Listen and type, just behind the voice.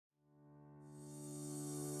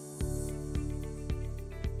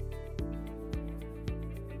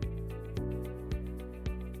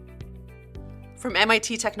From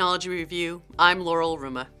MIT Technology Review, I'm Laurel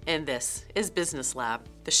Ruma, and this is Business Lab,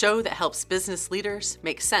 the show that helps business leaders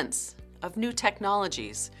make sense of new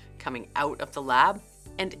technologies coming out of the lab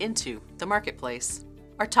and into the marketplace.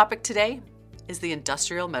 Our topic today is the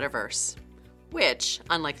industrial metaverse, which,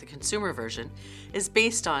 unlike the consumer version, is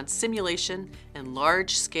based on simulation and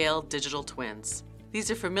large-scale digital twins. These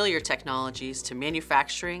are familiar technologies to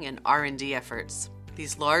manufacturing and R&D efforts.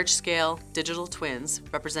 These large-scale digital twins,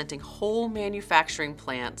 representing whole manufacturing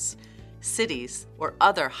plants, cities, or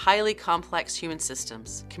other highly complex human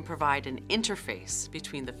systems, can provide an interface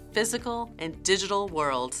between the physical and digital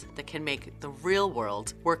worlds that can make the real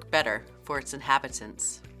world work better for its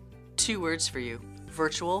inhabitants. 2 words for you: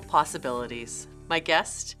 virtual possibilities. My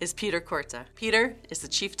guest is Peter Korte. Peter is the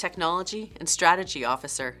Chief Technology and Strategy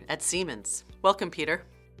Officer at Siemens. Welcome, Peter.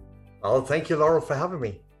 Oh, thank you, Laurel, for having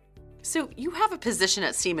me. So you have a position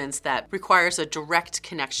at Siemens that requires a direct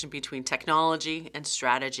connection between technology and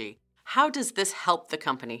strategy. How does this help the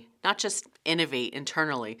company, not just innovate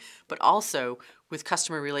internally, but also with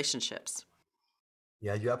customer relationships?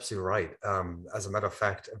 Yeah, you're absolutely right. As a matter of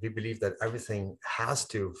fact, we believe that everything has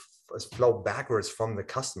to flow backwards from the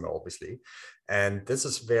customer, obviously. And this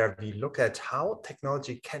is where we look at how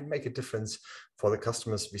technology can make a difference for the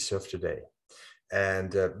customers we serve today.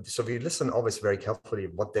 And so we listen always very carefully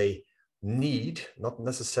what they need, not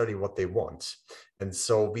necessarily what they want. And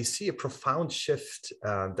so we see a profound shift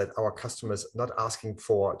that our customers not asking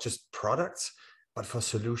for just products, but for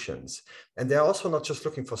solutions. And they're also not just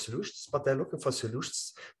looking for solutions, but they're looking for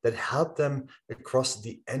solutions that help them across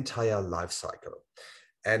the entire life cycle.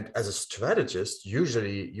 And as a strategist,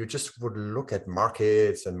 usually you just would look at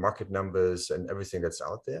markets and market numbers and everything that's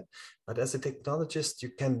out there. But as a technologist,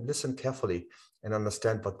 you can listen carefully and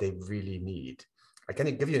understand what they really need. I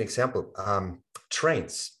can give you an example.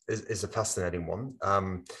 Trains is a fascinating one.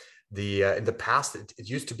 In the past, it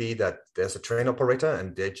used to be that there's a train operator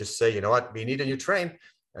and they just say, you know what, we need a new train.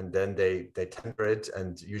 And then they tender it.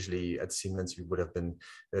 And usually at Siemens, we would have been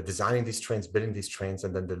designing these trains, building these trains,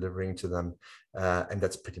 and then delivering to them. And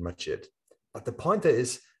that's pretty much it. But the point there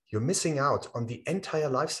is you're missing out on the entire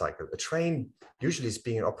life cycle. A train usually is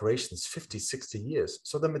being in operations 50, 60 years.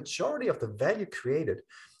 So the majority of the value created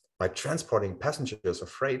by transporting passengers or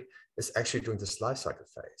freight is actually during this life cycle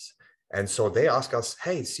phase. And so they ask us,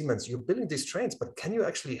 hey, Siemens, you're building these trains, but can you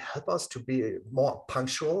actually help us to be more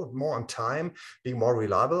punctual, more on time, being more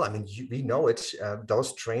reliable? I mean, we know it.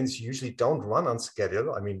 Those trains usually don't run on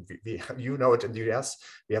schedule. I mean, you know it in the US.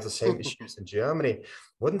 We have the same issues in Germany.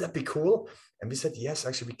 Wouldn't that be cool? And we said, yes,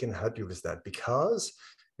 actually, we can help you with that because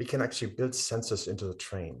we can actually build sensors into the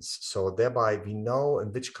trains. So thereby we know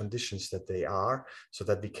in which conditions that they are so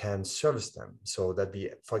that we can service them. So that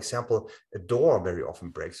for example, a door very often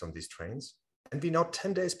breaks on these trains. And we know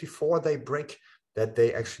 10 days before they break that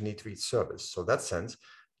they actually need to be serviced. So in that sense,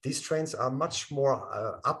 these trains are much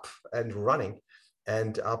more up and running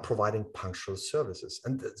and are providing punctual services.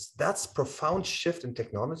 And that's profound shift in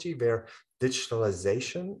technology where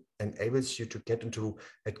digitalization enables you to get into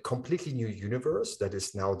a completely new universe that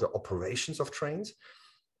is now the operations of trains.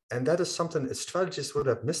 And that is something a strategist would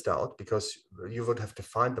have missed out because you would have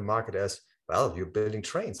defined the market as, well, you're building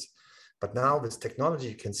trains. But now with technology,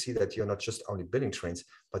 you can see that you're not just only building trains,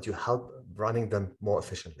 but you help running them more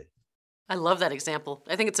efficiently. I love that example.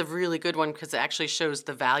 I think it's a really good one because it actually shows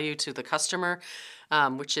the value to the customer,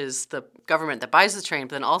 which is the government that buys the train,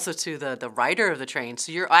 but then also to the rider of the train.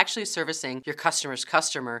 So you're actually servicing your customer's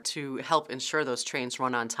customer to help ensure those trains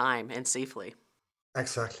run on time and safely.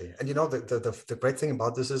 Exactly. And you know, the great thing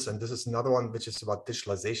about this is, and this is another one which is about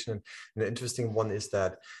digitalization. And the interesting one is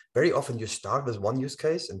that very often you start with one use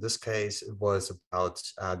case. In this case, it was about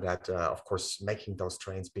of course, making those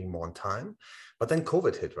trains being more on time. But then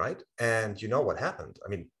COVID hit, right? And you know what happened? I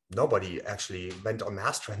mean, nobody actually went on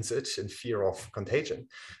mass transit in fear of contagion.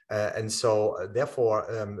 And so therefore,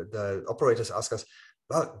 the operators ask us,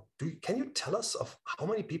 well, can you tell us of how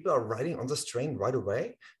many people are riding on this train right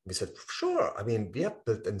away? We said, sure. I mean, we have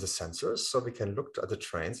built in the sensors so we can look at the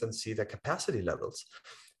trains and see their capacity levels.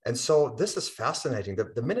 And so this is fascinating.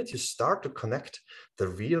 The minute you start to connect the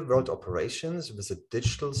real world operations with a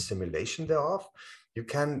digital simulation thereof, you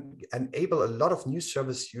can enable a lot of new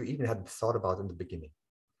service you even hadn't thought about in the beginning.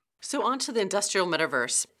 So on to the industrial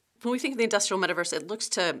metaverse. When we think of the industrial metaverse, it looks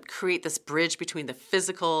to create this bridge between the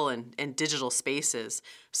physical and digital spaces.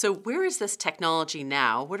 So where is this technology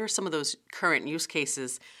now? What are some of those current use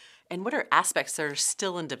cases? And what are aspects that are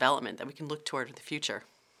still in development that we can look toward in the future?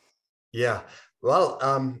 Yeah, Well,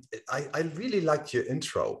 I really liked your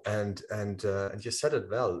intro, and you said it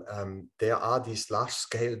well. There are these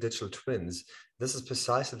large-scale digital twins. This is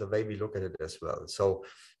precisely the way we look at it as well. So,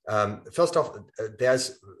 first off,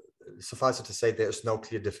 there's suffice it to say there is no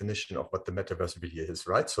clear definition of what the metaverse really is,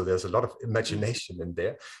 right? So there's a lot of imagination in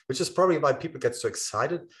there, which is probably why people get so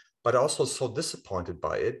excited, but also so disappointed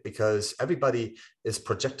by it because everybody is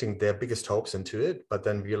projecting their biggest hopes into it, but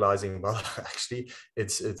then realizing, well, actually,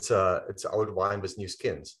 it's old wine with new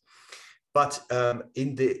skins. But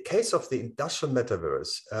in the case of the industrial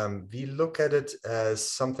metaverse, we look at it as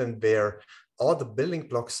something where all the building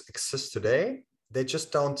blocks exist today. They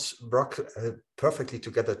just don't work perfectly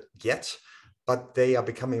together yet, but they are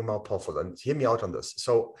becoming more powerful. And hear me out on this.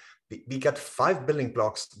 So we got 5 building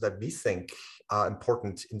blocks that we think are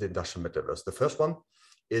important in the industrial metaverse. The first one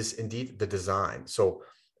is indeed the design. So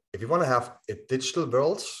if you want to have a digital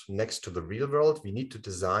world next to the real world, we need to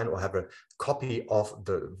design or have a copy of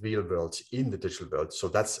the real world in the digital world. So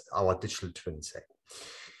that's our digital twin say.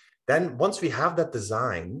 Then once we have that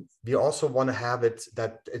design, we also want to have it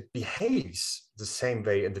that it behaves the same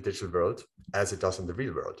way in the digital world as it does in the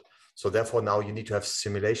real world. So therefore, now you need to have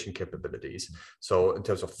simulation capabilities. So in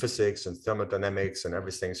terms of physics and thermodynamics and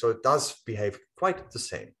everything, so it does behave quite the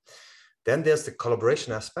same. Then there's the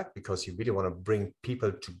collaboration aspect, because you really want to bring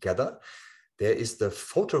people together. There is the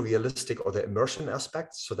photorealistic or the immersion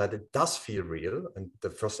aspect, so that it does feel real. And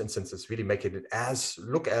the first instance is really making it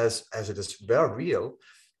look as it is very real.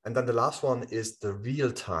 And then the last one is the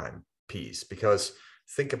real-time piece, because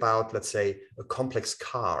think about, let's say, a complex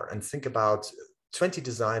car, and think about 20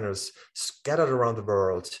 designers scattered around the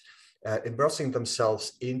world, immersing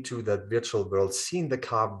themselves into that virtual world, seeing the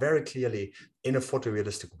car very clearly in a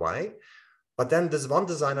photorealistic way. But then this one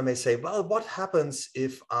designer may say, well, what happens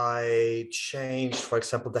if I change, for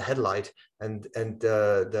example, the headlight and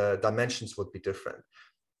the dimensions would be different?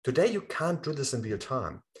 Today, you can't do this in real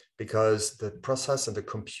time because the process and the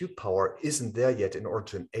compute power isn't there yet in order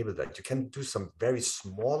to enable that. You can do some very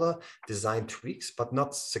smaller design tweaks, but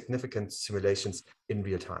not significant simulations in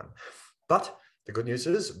real time. But the good news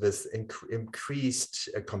is with increased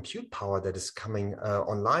compute power that is coming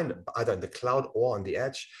online, either in the cloud or on the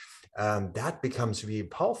edge, that becomes really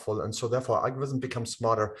powerful. And so therefore algorithm becomes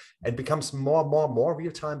smarter and becomes more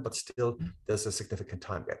real time, but still there's a significant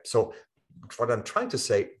time gap. So what I'm trying to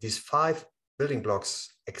say, these 5 building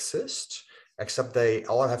blocks exist, except they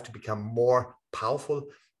all have to become more powerful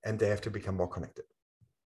and they have to become more connected.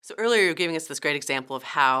 So earlier you were giving us this great example of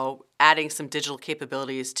how adding some digital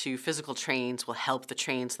capabilities to physical trains will help the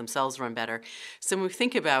trains themselves run better. So when we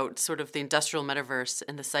think about sort of the industrial metaverse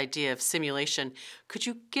and this idea of simulation, could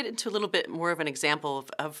you get into a little bit more of an example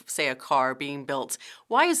of say, a car being built?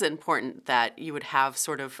 Why is it important that you would have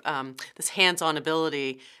sort of this hands-on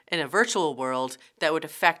ability in a virtual world that would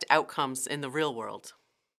affect outcomes in the real world?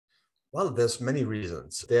 Well, there's many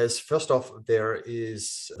reasons. First off, there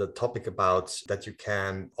is the topic about that you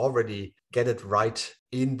can already get it right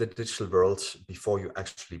in the digital world before you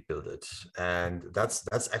actually build it. And that's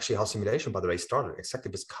actually how simulation, by the way, started,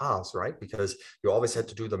 exactly with cars, right? Because you always had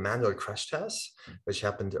to do the manual crash tests, which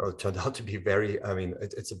happened or turned out to be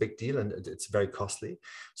it's a big deal and it's very costly.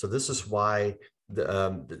 So this is why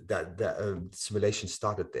the simulation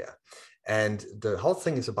started there. And the whole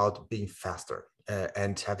thing is about being faster.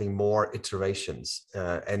 And having more iterations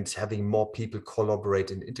and having more people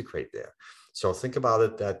collaborate and integrate there. So think about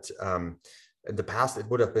it that in the past, it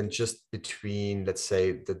would have been just between, let's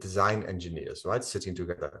say, the design engineers, right, sitting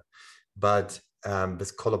together. But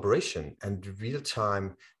with collaboration and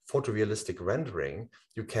real-time photorealistic rendering,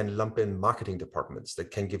 you can lump in marketing departments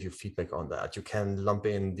that can give you feedback on that. You can lump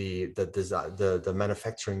in the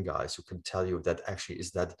manufacturing guys who can tell you that actually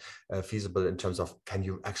is that feasible in terms of can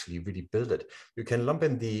you actually really build it. You can lump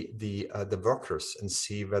in the workers and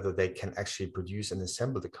see whether they can actually produce and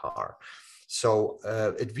assemble the car. So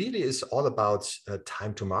it really is all about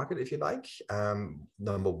time to market, if you like.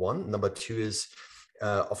 Number one. Number two is,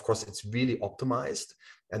 of course, it's really optimized.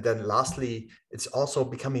 And then lastly, it's also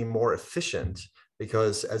becoming more efficient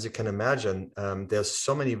because, as you can imagine, there's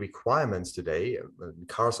so many requirements today.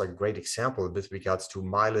 Cars are a great example with regards to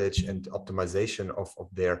mileage and optimization of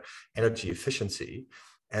their energy efficiency.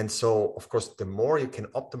 And so, of course, the more you can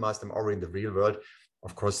optimize them already in the real world,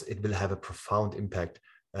 of course, it will have a profound impact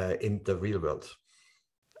in the real world.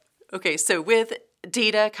 Okay, so with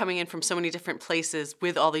data coming in from so many different places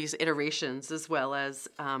with all these iterations as well as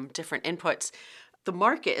different inputs, The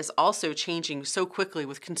market is also changing so quickly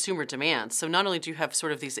with consumer demands. So not only do you have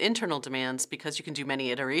sort of these internal demands because you can do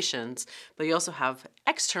many iterations, but you also have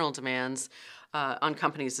external demands on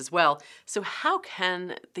companies as well. So how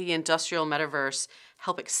can the industrial metaverse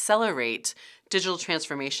help accelerate digital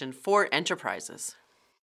transformation for enterprises?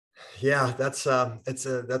 Yeah, that's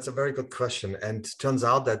a very good question, and turns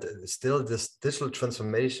out that still this digital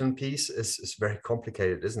transformation piece is very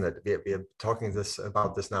complicated, isn't it? We are talking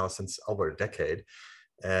about this now since over a decade,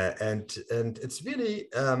 and it's really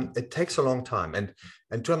it takes a long time,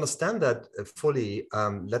 and to understand that fully,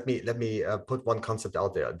 let me put one concept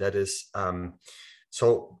out there. That is,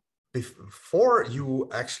 so before you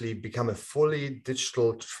actually become a fully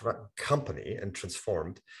digital company and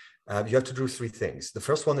transformed, you have to do three things. The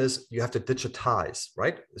first one is you have to digitize,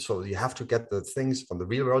 right? So you have to get the things from the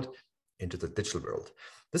real world into the digital world.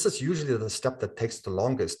 This is usually the step that takes the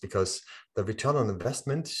longest because the return on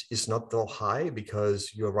investment is not so high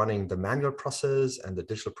because you're running the manual process and the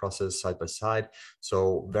digital process side by side.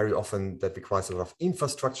 So very often that requires a lot of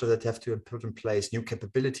infrastructure that you have to put in place, new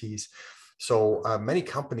capabilities. So many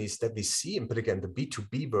companies that we see, in particular in the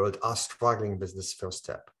B2B world, are struggling with this first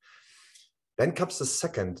step. Then comes the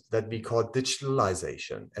second that we call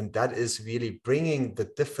digitalization. And that is really bringing the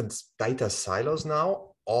different data silos now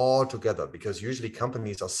all together, because usually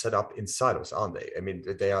companies are set up in silos, aren't they? I mean,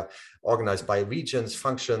 they are organized by regions,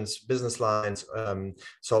 functions, business lines.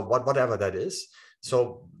 So whatever that is.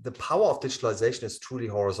 So the power of digitalization is truly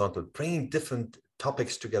horizontal, bringing different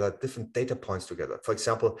topics together, different data points together. For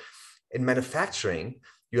example, in manufacturing,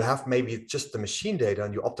 you have maybe just the machine data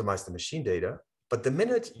and you optimize the machine data. But the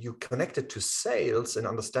minute you connect it to sales and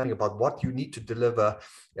understanding about what you need to deliver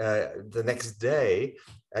the next day,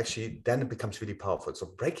 actually, then it becomes really powerful. So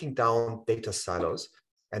breaking down data silos,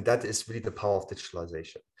 and that is really the power of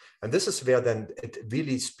digitalization. And this is where then it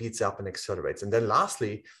really speeds up and accelerates. And then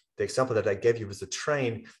lastly, the example that I gave you was the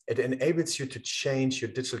train. It enables you to change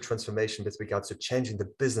your digital transformation with regards to changing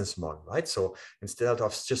the business model, right? So instead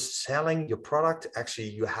of just selling your product, actually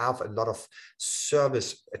you have a lot of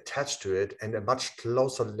service attached to it and a much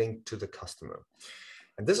closer link to the customer.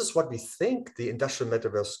 And this is what we think the industrial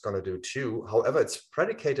metaverse is going to do too. However, it's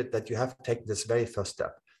predicated that you have to take this very first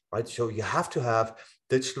step, right? So you have to have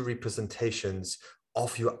digital representations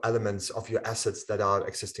of your elements, of your assets that are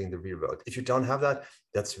existing in the real world. If you don't have that,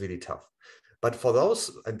 that's really tough. But for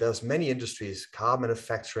those, and there's many industries, car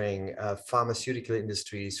manufacturing, pharmaceutical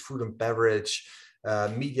industries, food and beverage,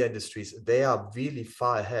 media industries, they are really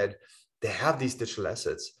far ahead. They have these digital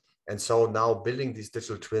assets. And so now building these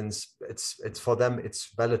digital twins, it's for them,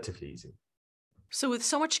 it's relatively easy. So, with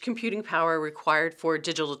so much computing power required for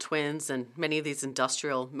digital twins and many of these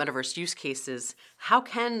industrial metaverse use cases, how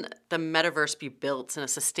can the metaverse be built in a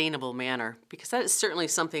sustainable manner? Because that is certainly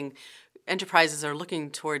something enterprises are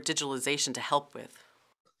looking toward digitalization to help with.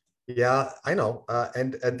 Yeah, I know,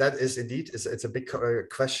 and that is indeed it's a big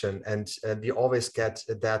question, and we always get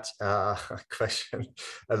that question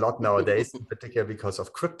a lot nowadays, in particular because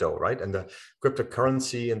of crypto, right? And the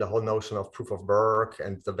cryptocurrency and the whole notion of proof of work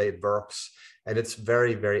and the way it works, and it's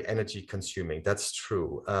very, very energy consuming. That's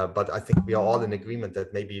true, but I think we are all in agreement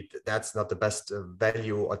that maybe that's not the best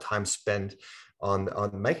value or time spent on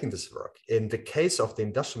making this work. In the case of the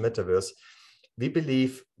industrial metaverse, we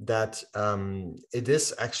believe that it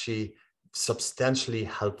is actually substantially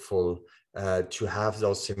helpful to have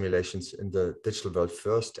those simulations in the digital world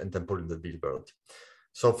first and then put in the real world.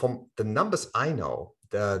 So from the numbers I know,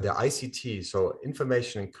 the ICT, so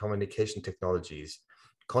information and communication technologies,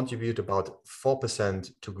 contribute about 4%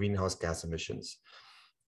 to greenhouse gas emissions.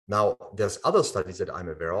 Now, there's other studies that I'm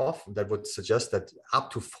aware of that would suggest that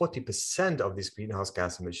up to 40% of these greenhouse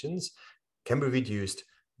gas emissions can be reduced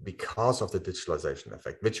because of the digitalization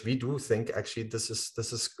effect, which we do think actually this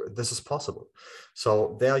is possible.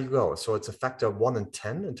 So there you go. So it's a factor of 1 in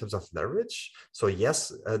 10 in terms of leverage. So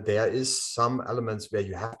yes, there is some elements where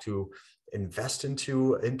you have to invest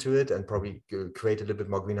into it and probably create a little bit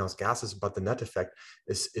more greenhouse gases, but the net effect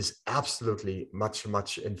is absolutely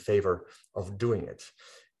much in favor of doing it.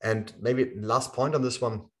 And maybe last point on this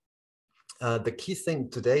one, the key thing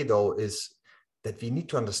today though is that we need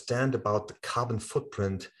to understand about the carbon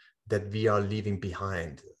footprint that we are leaving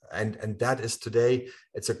behind. And that is today,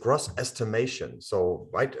 it's a gross estimation. So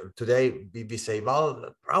right today, we say,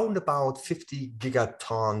 well, around about 50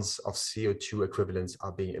 gigatons of CO2 equivalents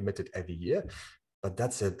are being emitted every year. But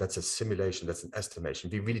that's a simulation, that's an estimation.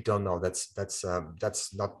 We really don't know. That's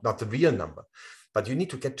not the real number. But you need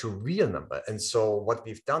to get to real number. And so what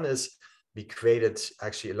we've done is we created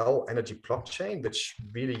actually a low energy blockchain, which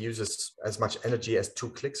really uses as much energy as 2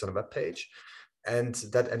 clicks on a web page. and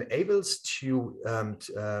that enables to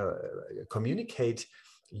communicate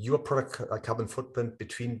your product carbon footprint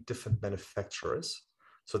between different manufacturers,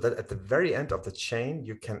 so that at the very end of the chain,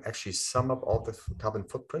 you can actually sum up all the carbon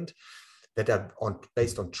footprint that are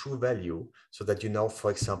based on true value, so that you know,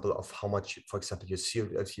 for example, of how much, for example,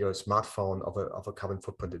 your smartphone of a carbon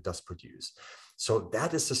footprint it does produce. So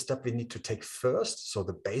that is the step we need to take first. So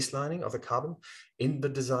the baselining of the carbon in the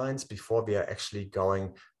designs before we are actually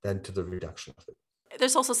going then to the reduction of it.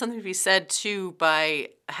 There's also something to be said, too,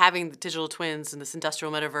 by having the digital twins and this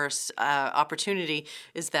industrial metaverse opportunity,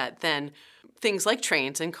 is that then things like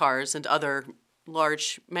trains and cars and other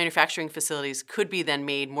large manufacturing facilities could be then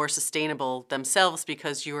made more sustainable themselves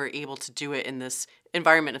because you are able to do it in this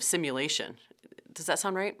environment of simulation. Does that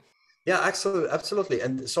sound right? Yeah, absolutely.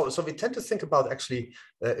 And so we tend to think about actually,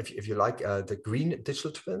 if you like, the green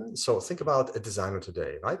digital twin. So think about a designer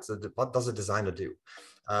today, right? So what does a designer do?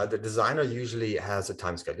 The designer usually has a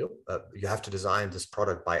time schedule. You have to design this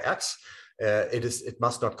product by X. It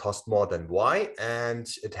must not cost more than Y, and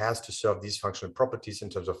it has to serve these functional properties in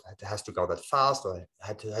terms of it has to go that fast, or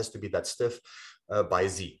it has to be that stiff by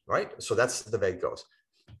Z, right? So that's the way it goes.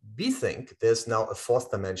 We think there's now a fourth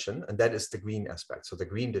dimension, and that is the green aspect. So the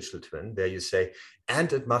green digital twin, where you say,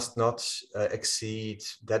 and it must not exceed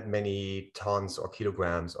that many tons or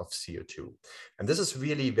kilograms of CO2. And this is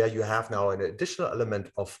really where you have now an additional element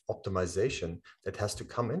of optimization that has to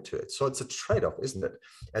come into it. So it's a trade-off, isn't it?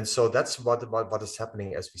 And so that's what is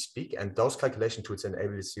happening as we speak. And those calculation tools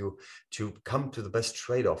enable you to come to the best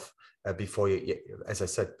trade-off before you, as I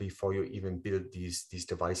said, before you even build these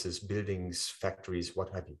devices, buildings, factories, what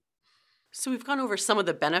have you. So we've gone over some of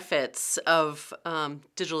the benefits of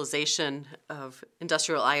digitalization of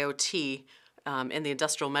industrial IoT and the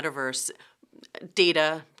industrial metaverse: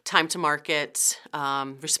 data, time to market,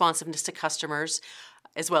 responsiveness to customers,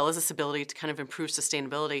 as well as this ability to kind of improve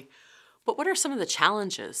sustainability. But what are some of the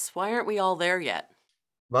challenges? Why aren't we all there yet?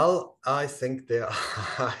 Well, I think there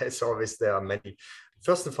are, as always, there are many.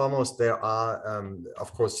 First and foremost, there are,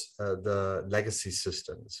 of course, the legacy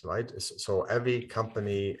systems, right? So every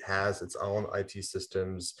company has its own IT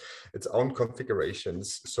systems, its own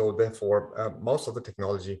configurations. So therefore, most of the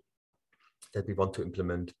technology that we want to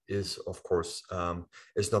implement is, of course,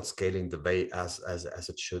 is not scaling the way as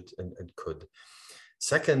it should and could.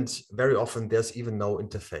 Second, very often there's even no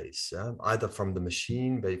interface, either from the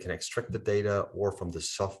machine where you can extract the data or from the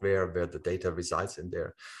software where the data resides in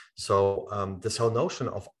there. So this whole notion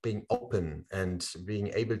of being open and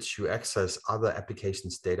being able to access other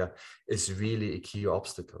applications' data is really a key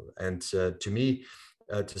obstacle. And to me,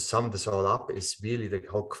 to sum this all up, is really the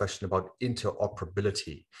whole question about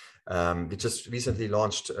interoperability. We just recently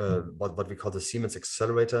launched what we call the Siemens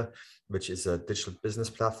Accelerator, which is a digital business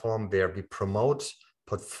platform where we promote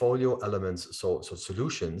portfolio elements, so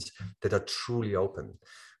solutions that are truly open,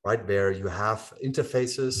 right? Where you have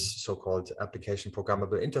interfaces, so-called application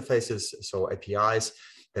programmable interfaces, so APIs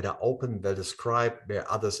that are open, well described,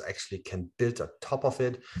 where others actually can build on top of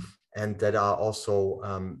it, and that are also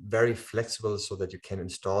very flexible so that you can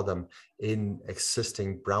install them in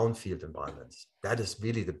existing brownfield environments. That is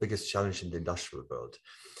really the biggest challenge in the industrial world.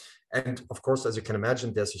 And of course, as you can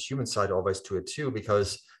imagine, there's a human side always to it too,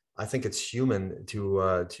 because I think it's human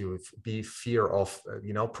to be fear of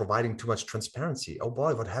providing too much transparency. Oh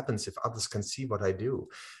boy, what happens if others can see what I do?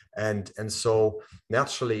 And so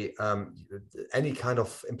naturally, any kind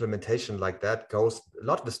of implementation like that goes a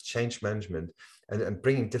lot with change management and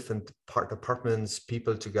bringing different departments,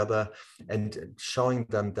 people together, and showing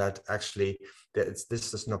them that actually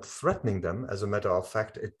this is not threatening them. As a matter of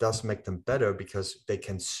fact, it does make them better because they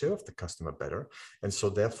can serve the customer better. And so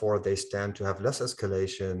therefore they stand to have less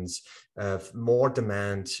escalations, more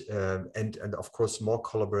demand, and of course, more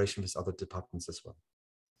collaboration with other departments as well.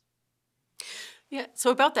 Yeah,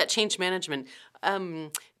 so about that change management,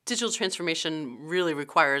 digital transformation really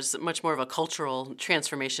requires much more of a cultural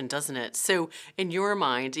transformation, doesn't it? So in your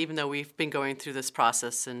mind, even though we've been going through this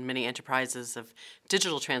process in many enterprises of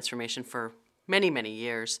digital transformation for many, many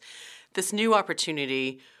years, this new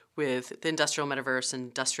opportunity with the industrial metaverse,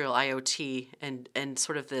 industrial IoT, and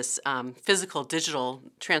sort of this physical digital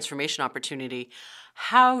transformation opportunity,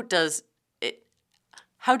 how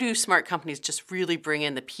do smart companies just really bring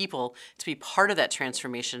in the people to be part of that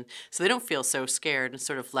transformation so they don't feel so scared and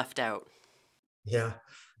sort of left out? Yeah,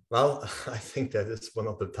 well, I think that is one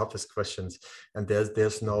of the toughest questions, and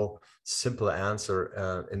there's no simple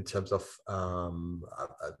answer in terms of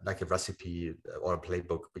like a recipe or a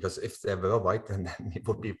playbook, because if there were, right, then it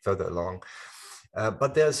would be further along.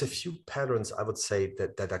 But there's a few patterns I would say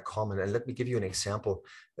that are common. And let me give you an example,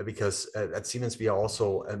 because at Siemens, we are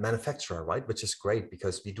also a manufacturer, right? Which is great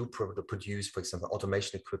because we do produce, for example,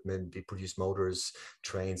 automation equipment, we produce motors,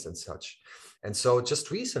 trains and such. And so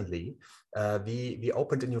just recently, we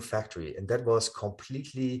opened a new factory, and that was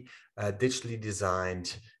completely digitally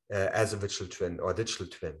designed as a virtual twin or digital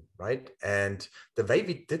twin, right? And the way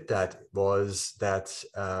we did that was that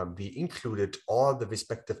we included all the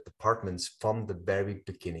respective departments from the very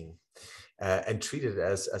beginning. And treated it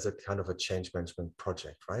as a kind of a change management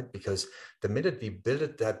project, right? Because the minute we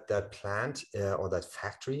built that plant or that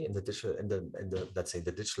factory in the digital, in the let's say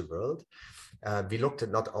the digital world, we looked at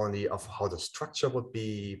not only of how the structure would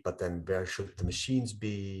be, but then where should the machines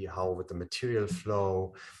be, how would the material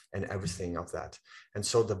flow, and everything of that. And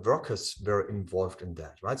so the workers were involved in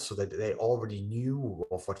that, right? So that they already knew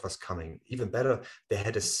of what was coming. Even better, they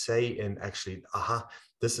had a say in actually,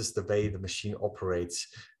 this is the way the machine operates.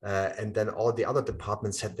 And then all the other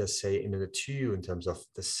departments had their say in it too, in terms of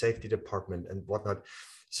the safety department and whatnot,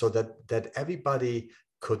 so that everybody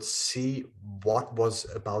could see what was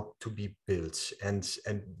about to be built, and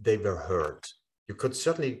they were heard. You could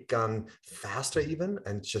certainly gone faster even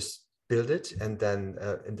and just build it and then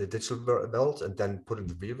in the digital world and then put in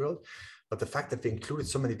the real world. But the fact that we included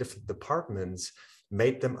so many different departments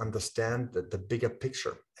made them understand the bigger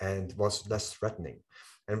picture and was less threatening.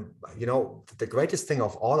 And the greatest thing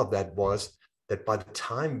of all of that was that by the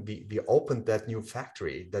time we opened that new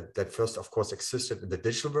factory, that first, of course, existed in the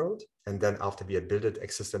digital world, and then after we had built it,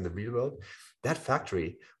 existed in the real world, that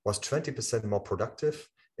factory was 20% more productive.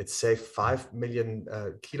 It saved 5 million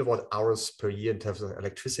kilowatt hours per year in terms of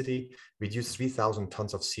electricity, reduced 3,000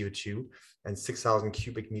 tons of CO2 and 6,000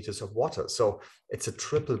 cubic meters of water. So it's a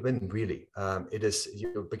triple win, really.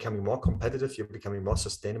 You're becoming more competitive, you're becoming more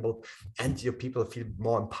sustainable, and your people feel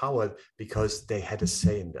more empowered because they had a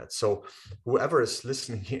say in that. So whoever is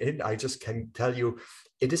listening in, I just can tell you,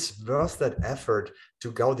 it is worth that effort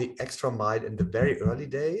to go the extra mile in the very early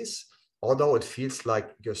days. Although it feels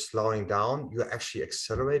like you're slowing down, you actually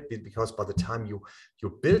accelerate, because by the time you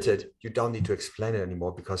build it, you don't need to explain it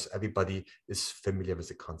anymore because everybody is familiar with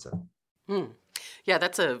the concept. Yeah,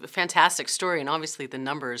 that's a fantastic story. And obviously the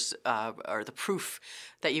numbers are the proof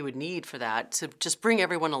that you would need for that to just bring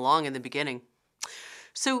everyone along in the beginning.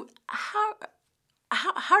 So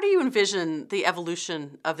how do you envision the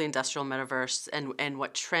evolution of the industrial metaverse, and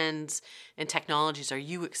what trends and technologies are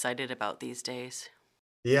you excited about these days?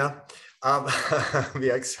 Yeah,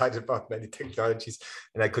 we are excited about many technologies,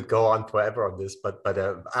 and I could go on forever on this. But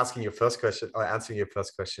answering your first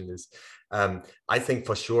question is, I think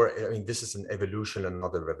for sure. I mean, this is an evolution and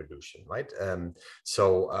not a revolution, right?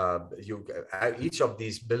 Each of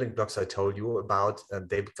these building blocks I told you about,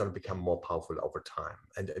 they're going to become more powerful over time,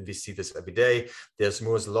 and we see this every day. There's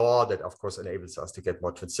Moore's law that, of course, enables us to get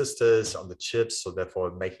more transistors on the chips, so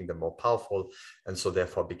therefore making them more powerful, and so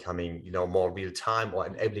therefore becoming more real time or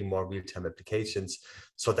enabling more real-time applications.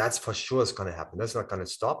 So that's for sure is going to happen. That's not going to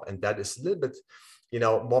stop. And that is a little bit,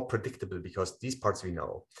 more predictable because these parts we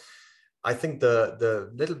know. I think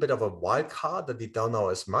the little bit of a wild card that we don't know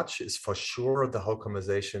as much is for sure the whole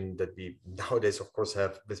conversation that we nowadays, of course,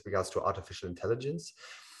 have with regards to artificial intelligence,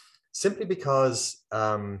 simply because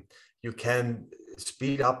you can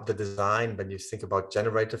speed up the design when you think about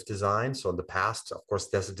generative design. So in the past, of course,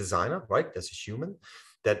 there's a designer, right? There's a human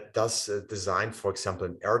that does design, for example,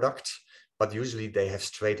 an air duct, but usually they have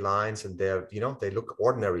straight lines and they look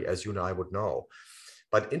ordinary, as you and I would know.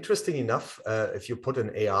 But interesting enough, if you put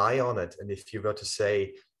an AI on it, and if you were to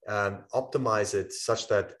say, optimize it such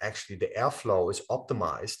that actually the airflow is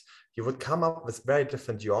optimized, you would come up with very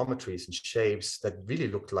different geometries and shapes that really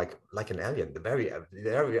look like an alien. They're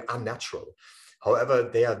very unnatural. However,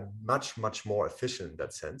 they are much, much more efficient in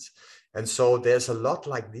that sense. And so there's a lot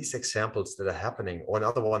like these examples that are happening. Or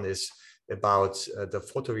another one is about the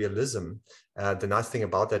photorealism. The nice thing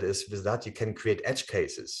about that is with that, you can create edge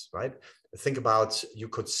cases, right? Think about, you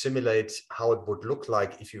could simulate how it would look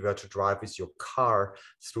like if you were to drive with your car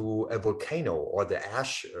through a volcano or the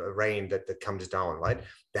ash rain that comes down, right?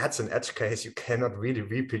 That's an edge case you cannot really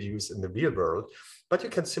reproduce in the real world, but you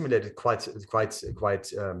can simulate it quite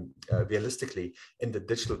realistically in the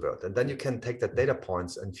digital world. And then you can take that data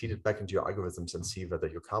points and feed it back into your algorithms and see whether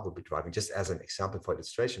your car will be driving, just as an example for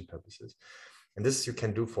illustration purposes. And this you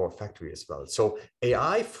can do for a factory as well. So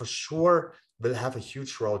AI for sure will have a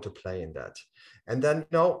huge role to play in that. And then,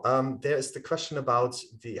 there is the question about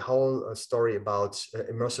the whole story about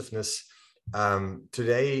immersiveness.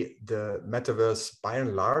 Today, the metaverse, by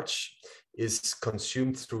and large, is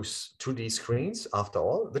consumed through 2D screens after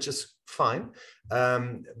all, which is fine.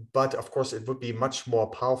 But of course, it would be much more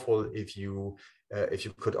powerful if you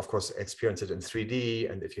could, of course, experience it in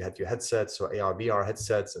 3D, and if you had your headsets or AR, VR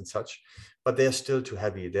headsets and such. But they're still too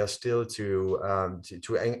heavy. They're still too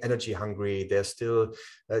energy hungry. They're still,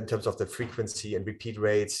 in terms of the frequency and repeat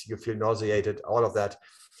rates, you feel nauseated, all of that.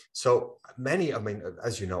 So many, I mean,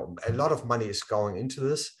 as you know, a lot of money is going into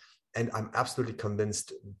this. And I'm absolutely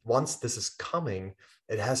convinced once this is coming,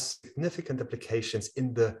 it has significant applications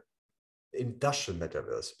in the industrial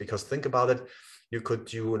metaverse. Because think about it, you could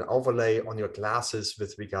do an overlay on your glasses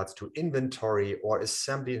with regards to inventory or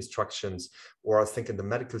assembly instructions, or think in the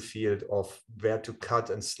medical field of where to cut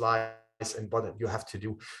and slice and what you have to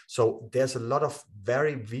do. So there's a lot of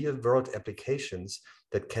very real world applications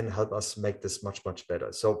that can help us make this much, much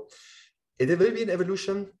better. So it will be an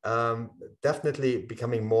evolution, definitely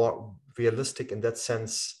becoming more realistic in that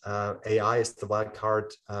sense. AI is the wild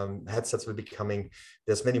card. Headsets will be coming.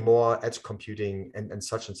 There's many more edge computing and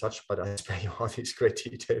such, but I spare you all these great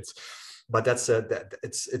details. But that's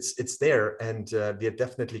it's there, and we are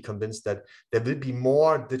definitely convinced that there will be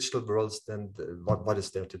more digital worlds than what is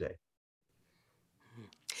there today.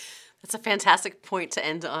 That's a fantastic point to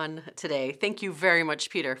end on today. Thank you very much,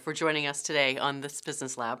 Peter, for joining us today on this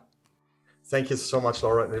Business Lab. Thank you so much,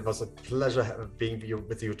 Laura. It was a pleasure being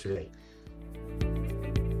with you today.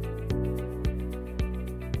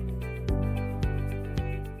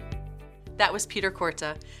 That was Peter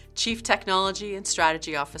Korte, Chief Technology and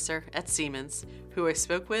Strategy Officer at Siemens, who I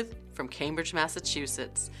spoke with from Cambridge,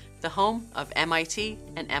 Massachusetts, the home of MIT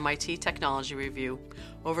and MIT Technology Review,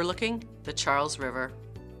 overlooking the Charles River.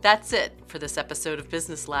 That's it for this episode of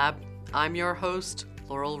Business Lab. I'm your host,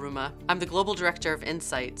 Laurel Ruma. I'm the Global Director of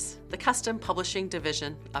Insights, the custom publishing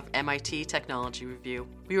division of MIT Technology Review.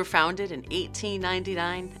 We were founded in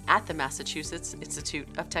 1899 at the Massachusetts Institute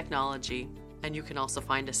of Technology, and you can also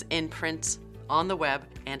find us in print, on the web,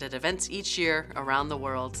 and at events each year around the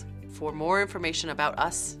world. For more information about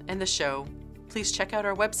us and the show, please check out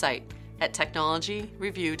our website at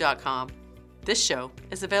technologyreview.com. This show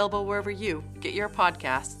is available wherever you get your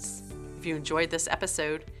podcasts. If you enjoyed this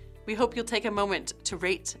episode, we hope you'll take a moment to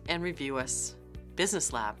rate and review us.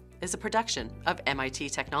 Business Lab is a production of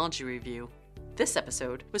MIT Technology Review. This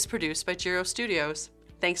episode was produced by Giro Studios.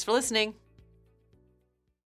 Thanks for listening.